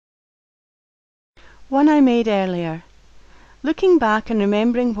One I made earlier. Looking back and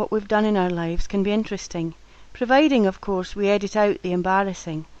remembering what we've done in our lives can be interesting, providing, of course, we edit out the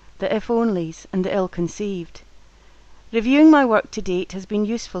embarrassing, the if-onlys, and the ill-conceived. Reviewing my work to date has been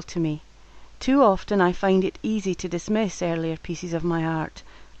useful to me. Too often I find it easy to dismiss earlier pieces of my art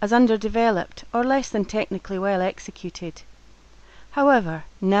as underdeveloped or less than technically well executed. However,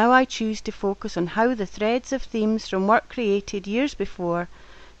 now I choose to focus on how the threads of themes from work created years before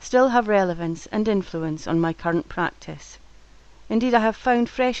still have relevance and influence on my current practice. Indeed, I have found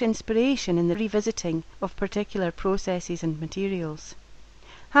fresh inspiration in the revisiting of particular processes and materials.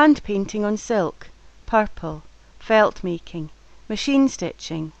 Hand painting on silk, purple, felt making, machine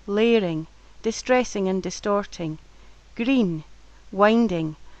stitching, layering, distressing and distorting, green,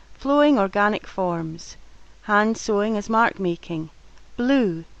 winding, flowing organic forms, hand sewing as mark making,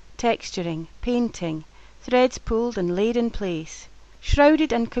 blue, texturing, painting, threads pulled and laid in place,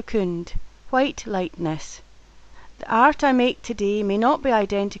 shrouded and cocooned, white lightness. The art I make today may not be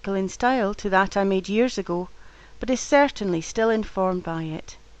identical in style to that I made years ago, but is certainly still informed by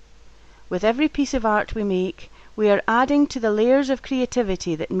it. With every piece of art we make, we are adding to the layers of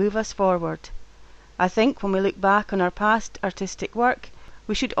creativity that move us forward. I think when we look back on our past artistic work,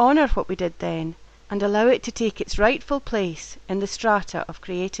 we should honour what we did then, and allow it to take its rightful place in the strata of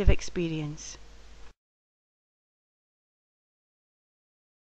creative experience.